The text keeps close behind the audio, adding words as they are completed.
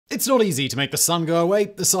It's not easy to make the sun go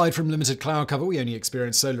away. Aside from limited cloud cover, we only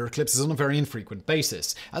experience solar eclipses on a very infrequent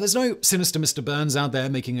basis. And there's no sinister Mr. Burns out there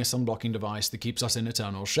making a sun-blocking device that keeps us in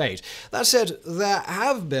eternal shade. That said, there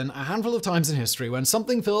have been a handful of times in history when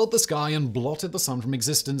something filled the sky and blotted the sun from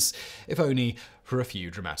existence, if only for a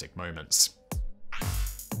few dramatic moments.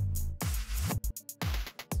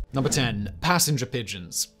 Number 10. Passenger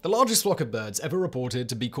pigeons. The largest flock of birds ever reported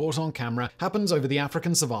to be caught on camera happens over the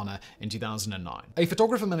African savannah in 2009. A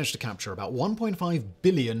photographer managed to capture about 1.5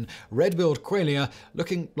 billion red-billed qualia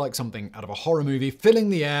looking like something out of a horror movie, filling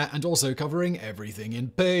the air and also covering everything in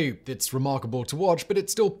poo. It's remarkable to watch, but it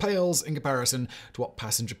still pales in comparison to what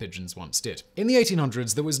passenger pigeons once did. In the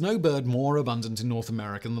 1800s, there was no bird more abundant in North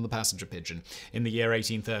America than the passenger pigeon. In the year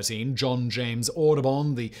 1813, John James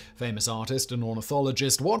Audubon, the famous artist and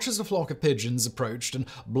ornithologist, watched as a flock of pigeons approached and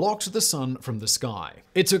blocked the sun from the sky.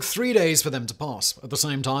 It took 3 days for them to pass. At the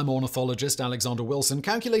same time, ornithologist Alexander Wilson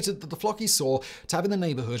calculated that the flock he saw to have in the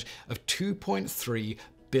neighborhood of 2.3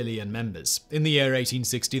 billion members. In the year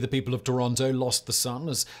 1860, the people of Toronto lost the sun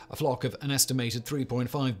as a flock of an estimated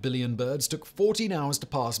 3.5 billion birds took 14 hours to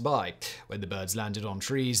pass by. When the birds landed on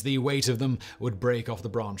trees, the weight of them would break off the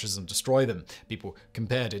branches and destroy them. People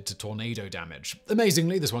compared it to tornado damage.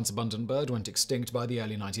 Amazingly, this once abundant bird went extinct by the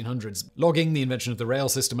early 1900s. Logging, the invention of the rail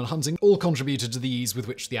system, and hunting all contributed to the ease with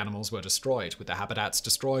which the animals were destroyed. With their habitats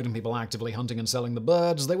destroyed and people actively hunting and selling the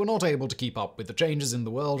birds, they were not able to keep up with the changes in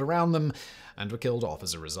the world around them and were killed off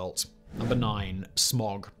as a result. Number 9.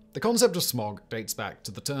 Smog. The concept of smog dates back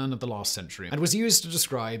to the turn of the last century and was used to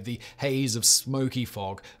describe the haze of smoky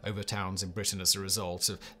fog over towns in Britain as a result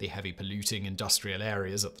of the heavy polluting industrial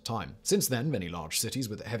areas at the time. Since then, many large cities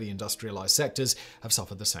with heavy industrialized sectors have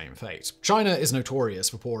suffered the same fate. China is notorious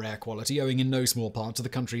for poor air quality, owing in no small part to the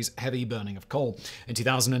country's heavy burning of coal. In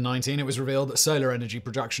 2019, it was revealed that solar energy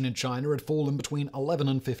production in China had fallen between 11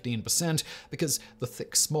 and 15% because the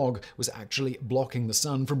thick smog was actually blocking the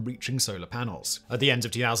sun from reaching solar panels. At the end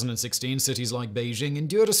of 2016, cities like Beijing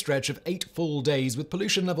endured a stretch of 8 full days with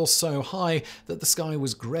pollution levels so high that the sky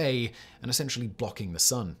was grey and essentially blocking the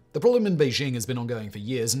sun. The problem in Beijing has been ongoing for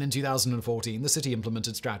years, and in 2014, the city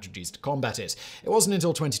implemented strategies to combat it. It wasn't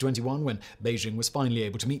until 2021 when Beijing was finally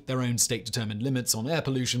able to meet their own state-determined limits on air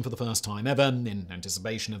pollution for the first time ever, in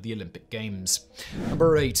anticipation of the Olympic Games.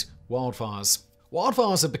 Number 8. Wildfires.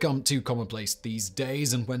 Wildfires have become too commonplace these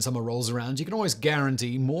days, and when summer rolls around, you can always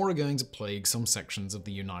guarantee more are going to plague some sections of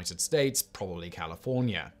the United States, probably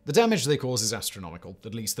California. The damage they cause is astronomical.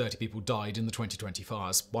 At least 30 people died in the 2020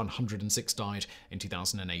 fires, 106 died in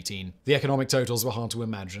 2018. The economic totals were hard to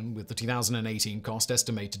imagine, with the 2018 cost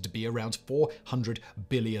estimated to be around $400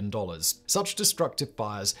 billion. Such destructive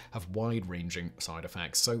fires have wide-ranging side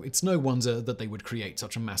effects, so it's no wonder that they would create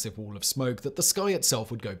such a massive wall of smoke that the sky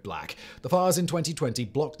itself would go black. The fires in 2020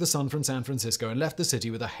 blocked the sun from San Francisco and left the city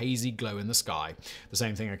with a hazy glow in the sky. The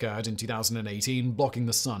same thing occurred in 2018, blocking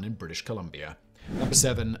the sun in British Columbia. Number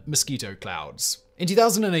 7. Mosquito clouds. In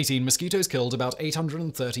 2018, mosquitoes killed about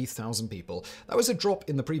 830,000 people. That was a drop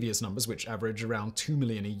in the previous numbers, which average around 2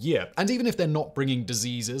 million a year. And even if they're not bringing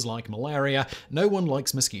diseases like malaria, no one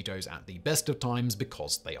likes mosquitoes at the best of times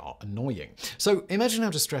because they are annoying. So imagine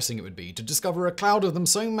how distressing it would be to discover a cloud of them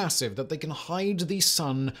so massive that they can hide the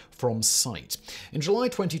sun from sight. In July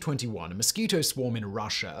 2021, a mosquito swarm in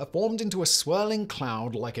Russia formed into a swirling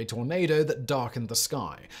cloud like a tornado that darkened the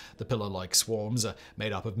sky. The pillar-like swarms are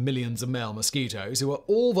made up of millions of male mosquitoes who are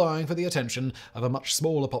all vying for the attention of a much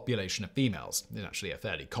smaller population of females. It's actually a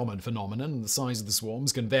fairly common phenomenon, and the size of the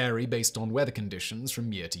swarms can vary based on weather conditions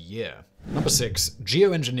from year to year. Number 6.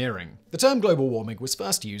 Geoengineering. The term global warming was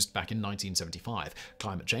first used back in 1975.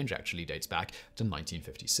 Climate change actually dates back to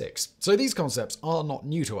 1956. So these concepts are not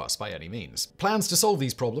new to us by any means. Plans to solve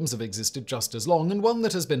these problems have existed just as long, and one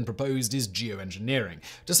that has been proposed is geoengineering.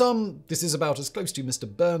 To some, this is about as close to Mr.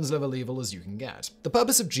 Burns level evil as you can get. The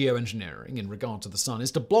purpose of geoengineering in regard to the sun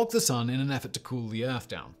is to block the sun in an effort to cool the Earth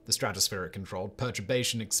down. The stratospheric-controlled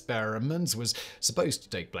perturbation experiment was supposed to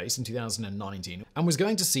take place in 2019 and was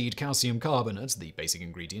going to seed calcium carbonate, the basic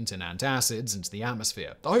ingredient in antacids, into the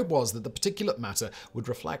atmosphere. The hope was that the particulate matter would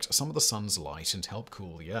reflect some of the sun's light and help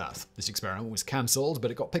cool the Earth. This experiment was cancelled, but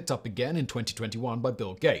it got picked up again in 2021 by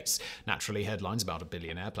Bill Gates. Naturally, headlines about a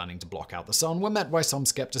billionaire planning to block out the sun were met by some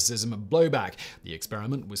skepticism and blowback. The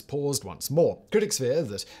experiment was paused once more. Critics fear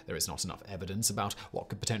that there is not enough evidence about what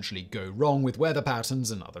could potentially go wrong with weather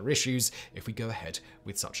patterns and other issues if we go ahead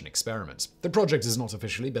with such an experiment. The project has not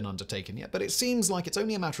officially been undertaken yet, but it seems like it's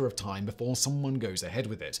only a matter of time before someone goes ahead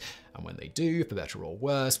with it. And when they do, for better or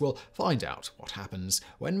worse, we'll find out what happens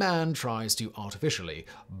when man tries to artificially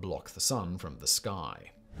block the sun from the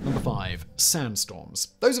sky. Number 5.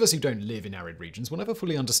 Sandstorms. Those of us who don't live in arid regions will never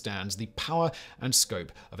fully understand the power and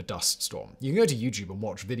scope of a dust storm. You can go to YouTube and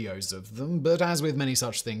watch videos of them, but as with many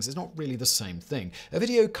such things, it's not really the same thing. A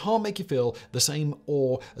video can't make you feel the same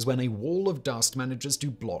awe as when a wall of dust manages to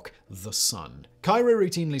block the sun. Cairo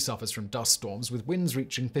routinely suffers from dust storms with winds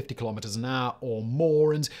reaching 50 kilometers an hour or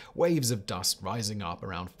more and waves of dust rising up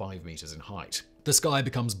around 5 meters in height. The sky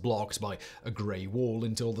becomes blocked by a grey wall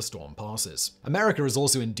until the storm passes. America has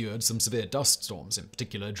also endured some severe dust storms, in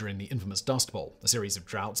particular during the infamous Dust Bowl. A series of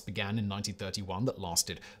droughts began in 1931 that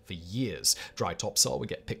lasted for years. Dry topsoil would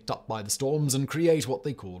get picked up by the storms and create what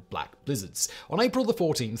they called black blizzards. On April the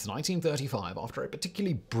 14th, 1935, after a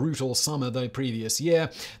particularly brutal summer the previous year,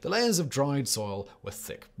 the layers of dried soil were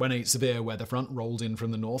thick. When a severe weather front rolled in from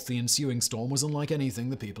the north, the ensuing storm was unlike anything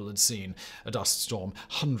the people had seen. A dust storm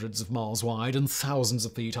hundreds of miles wide and thousands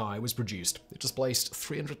of feet high was produced. It displaced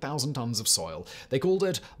 300,000 tons of soil. They called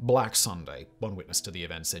it Black Sunday. One witness to the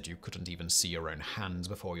event said you couldn't even see your own hands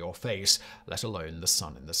before your face, let alone the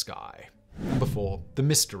sun in the sky. Number 4. The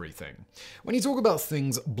mystery thing. When you talk about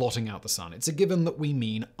things blotting out the sun, it's a given that we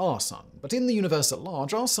mean our sun. But in the universe at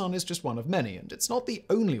large, our sun is just one of many, and it's not the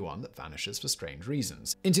only one that vanishes for strange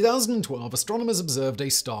reasons. In 2012, astronomers observed a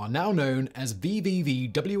star now known as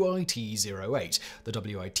VVV-WIT-08. The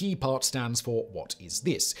WIT part stands for What Is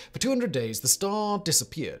This? For 200 days, the star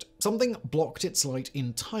disappeared. Something blocked its light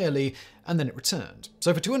entirely, and then it returned.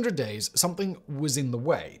 So for 200 days, something was in the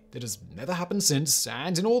way. It has never happened since,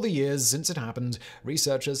 and in all the years since it happened,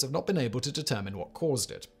 researchers have not been able to determine what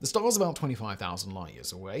caused it. The star is about 25,000 light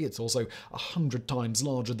years away. It's also 100 times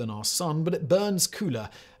larger than our sun, but it burns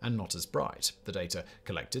cooler and not as bright. The data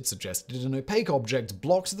collected suggested an opaque object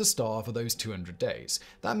blocked the star for those 200 days.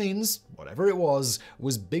 That means, whatever it was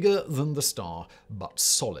bigger than the star, but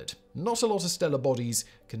solid. Not a lot of stellar bodies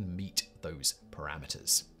can meet those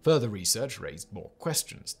parameters. Further research raised more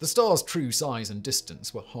questions. The star's true size and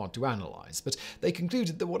distance were hard to analyze, but they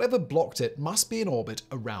concluded that whatever blocked it must be in orbit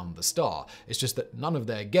around the star. It's just that none of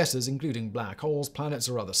their guesses, including black holes, planets,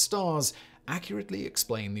 or other stars, accurately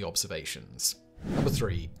explain the observations. Number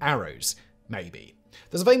 3. Arrows. Maybe.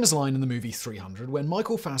 There's a famous line in the movie 300 when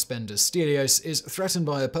Michael Fassbender's Stelios is threatened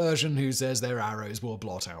by a Persian who says their arrows will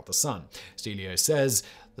blot out the sun. Stelios says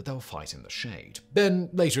that they'll fight in the shade. Then,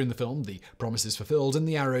 later in the film, the promise is fulfilled and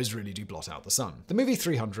the arrows really do blot out the sun. The movie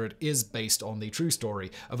 300 is based on the true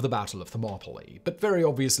story of the Battle of Thermopylae, but very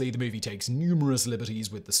obviously the movie takes numerous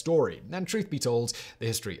liberties with the story, and truth be told, the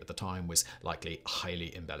history at the time was likely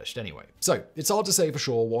highly embellished anyway. So, it's hard to say for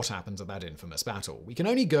sure what happened at that infamous battle. We can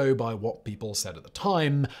only go by what people said at the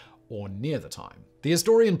time, or near the time. The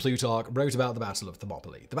historian Plutarch wrote about the Battle of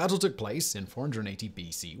Thermopylae. The battle took place in 480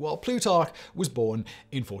 BC, while Plutarch was born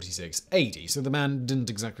in 46 AD, so the man didn't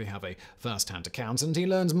exactly have a first-hand account, and he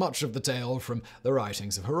learned much of the tale from the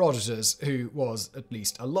writings of Herodotus, who was at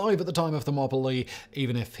least alive at the time of Thermopylae,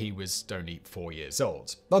 even if he was only 4 years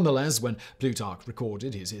old. Nonetheless, when Plutarch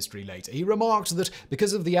recorded his history later, he remarked that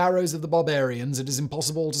because of the arrows of the barbarians, it is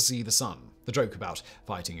impossible to see the sun. The joke about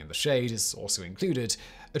fighting in the shade is also included,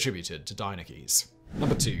 attributed to Deinocles.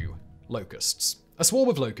 Number 2. Locusts. A swarm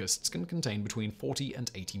of locusts can contain between 40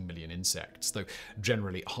 and 80 million insects. Though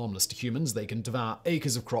generally harmless to humans, they can devour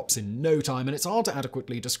acres of crops in no time, and it's hard to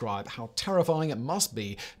adequately describe how terrifying it must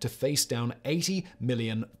be to face down 80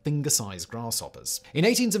 million finger-sized grasshoppers. In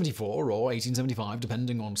 1874 or 1875,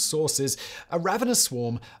 depending on sources, a ravenous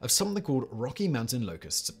swarm of something called Rocky Mountain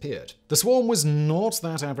locusts appeared. The swarm was not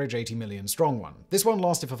that average 80 million strong one. This one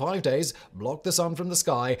lasted for 5 days, blocked the sun from the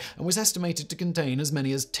sky, and was estimated to contain as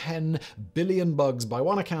many as 10 billion bugs by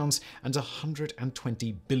one account and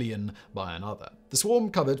 120 billion by another. The swarm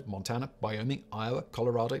covered Montana, Wyoming, Iowa,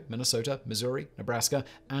 Colorado, Minnesota, Missouri, Nebraska,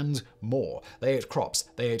 and more. They ate crops,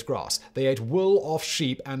 they ate grass, they ate wool off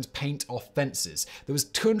sheep and paint off fences. There was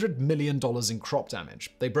 $200 million in crop damage.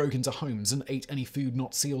 They broke into homes and ate any food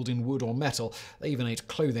not sealed in wood or metal. They even ate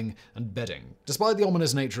clothing and bedding. Despite the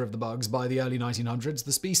ominous nature of the bugs, by the early 1900s,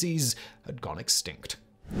 the species had gone extinct.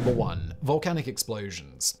 Number 1. Volcanic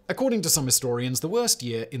explosions. According to some historians, the worst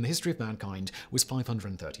year in the history of mankind was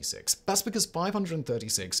 536. That's because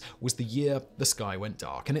 536 was the year the sky went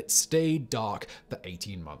dark, and it stayed dark for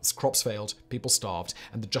 18 months. Crops failed, people starved,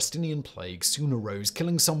 and the Justinian plague soon arose,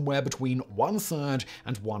 killing somewhere between 1/3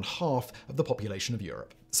 and 1/2 of the population of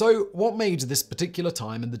Europe. So, what made this particular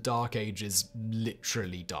time in the Dark Ages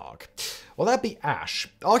literally dark? Well, that'd be ash.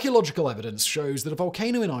 Archaeological evidence shows that a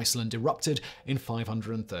volcano in Iceland erupted in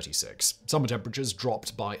 536. Summer temperatures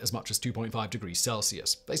dropped by as much as 2.5 degrees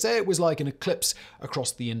Celsius. They say it was like an eclipse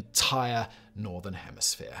across the entire northern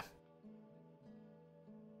hemisphere.